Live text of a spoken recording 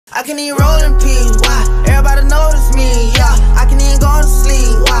I can even roll in peace. Why? Everybody notice me. Yeah, I can even go to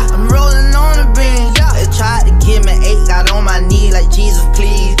sleep. Why? I'm rolling on the beam. Yeah. They tried to give me 8, got on my knee like Jesus,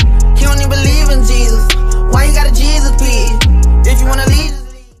 please. He don't even believe in Jesus. Why you got a Jesus, please? If you wanna leave,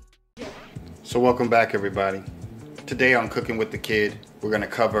 just leave. So welcome back, everybody. Today on Cooking with the Kid, we're going to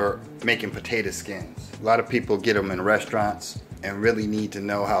cover making potato skins. A lot of people get them in restaurants and really need to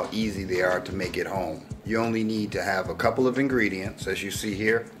know how easy they are to make at home. You only need to have a couple of ingredients. As you see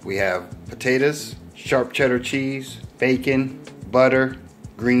here, we have potatoes, sharp cheddar cheese, bacon, butter,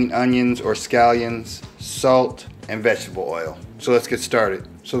 green onions or scallions, salt, and vegetable oil. So let's get started.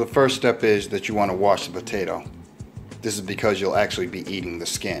 So the first step is that you want to wash the potato. This is because you'll actually be eating the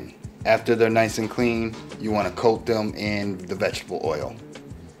skin. After they're nice and clean, you want to coat them in the vegetable oil.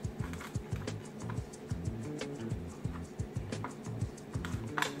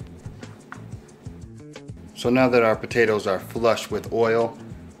 So now that our potatoes are flush with oil,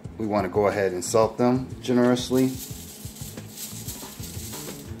 we want to go ahead and salt them generously.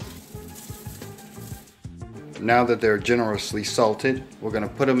 Now that they're generously salted, we're going to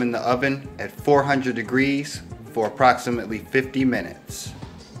put them in the oven at 400 degrees for approximately 50 minutes.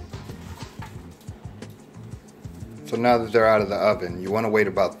 So now that they're out of the oven, you want to wait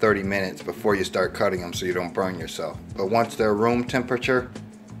about 30 minutes before you start cutting them so you don't burn yourself. But once they're room temperature,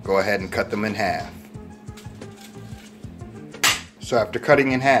 go ahead and cut them in half. So after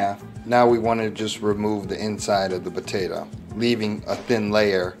cutting in half, now we want to just remove the inside of the potato, leaving a thin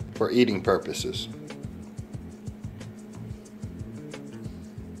layer for eating purposes.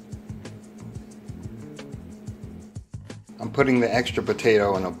 I'm putting the extra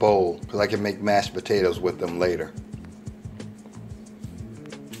potato in a bowl because I can make mashed potatoes with them later.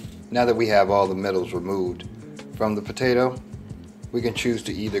 Now that we have all the middles removed from the potato, we can choose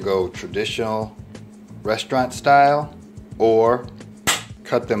to either go traditional restaurant style or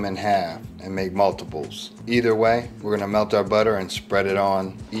cut them in half and make multiples. Either way, we're going to melt our butter and spread it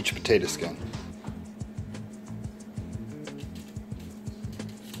on each potato skin.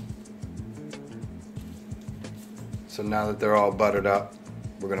 So now that they're all buttered up,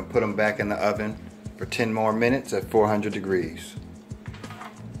 we're going to put them back in the oven for 10 more minutes at 400 degrees.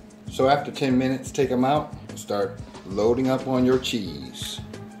 So after 10 minutes, take them out and start loading up on your cheese.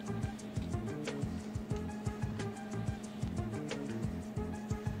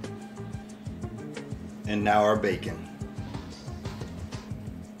 And now our bacon.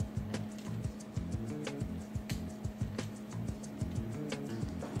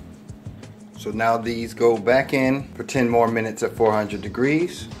 So now these go back in for 10 more minutes at 400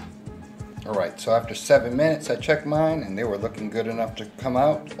 degrees. Alright, so after 7 minutes I checked mine and they were looking good enough to come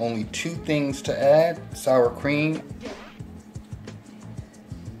out. Only 2 things to add: sour cream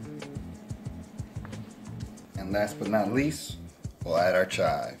and last but not least, we'll add our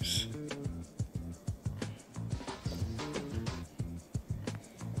chives.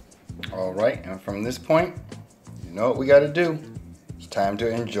 Alright, and from this point, you know what we gotta do. It's time to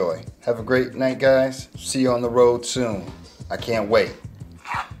enjoy. Have a great night, guys. See you on the road soon. I can't wait.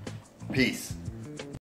 Peace.